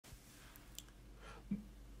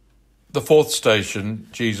The fourth station,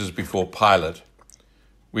 Jesus before Pilate.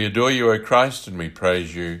 We adore you, O Christ, and we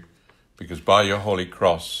praise you, because by your holy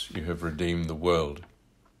cross you have redeemed the world.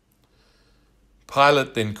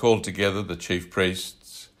 Pilate then called together the chief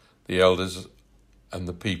priests, the elders, and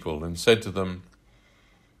the people, and said to them,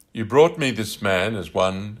 "You brought me this man as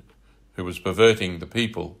one who was perverting the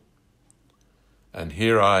people, and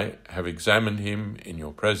here I have examined him in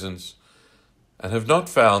your presence, and have not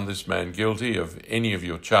found this man guilty of any of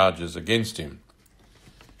your charges against him.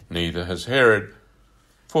 Neither has Herod,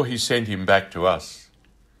 for he sent him back to us.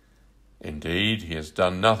 Indeed, he has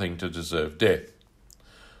done nothing to deserve death.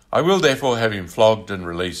 I will therefore have him flogged and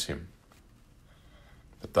release him."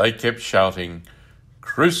 But they kept shouting,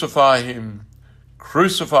 "Crucify him!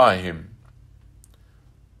 Crucify him!"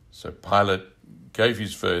 So Pilate gave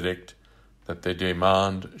his verdict that their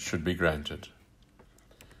demand should be granted.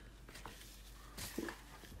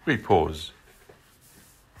 We pause.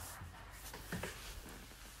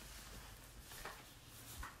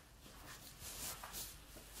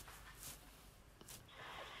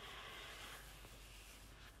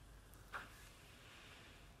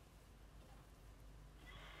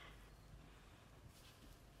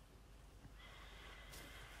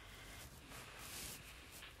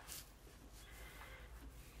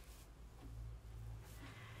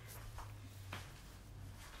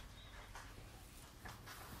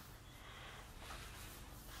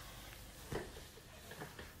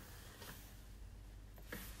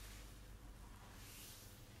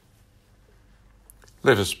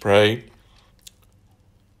 Let us pray.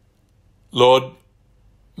 Lord,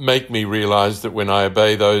 make me realize that when I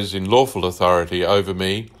obey those in lawful authority over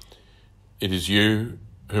me, it is you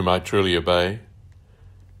whom I truly obey.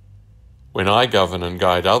 When I govern and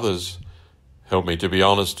guide others, help me to be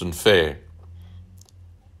honest and fair.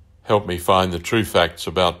 Help me find the true facts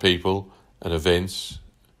about people and events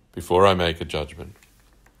before I make a judgment.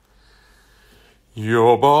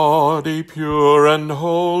 Your body pure and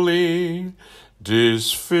holy,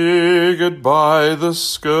 disfigured by the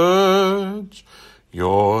scourge,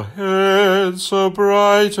 your head so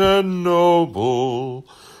bright and noble,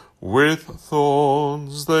 with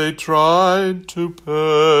thorns they tried to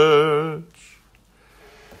purge.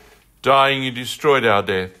 Dying, you destroyed our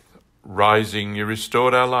death. Rising, you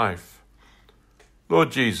restored our life.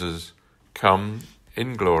 Lord Jesus, come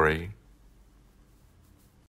in glory.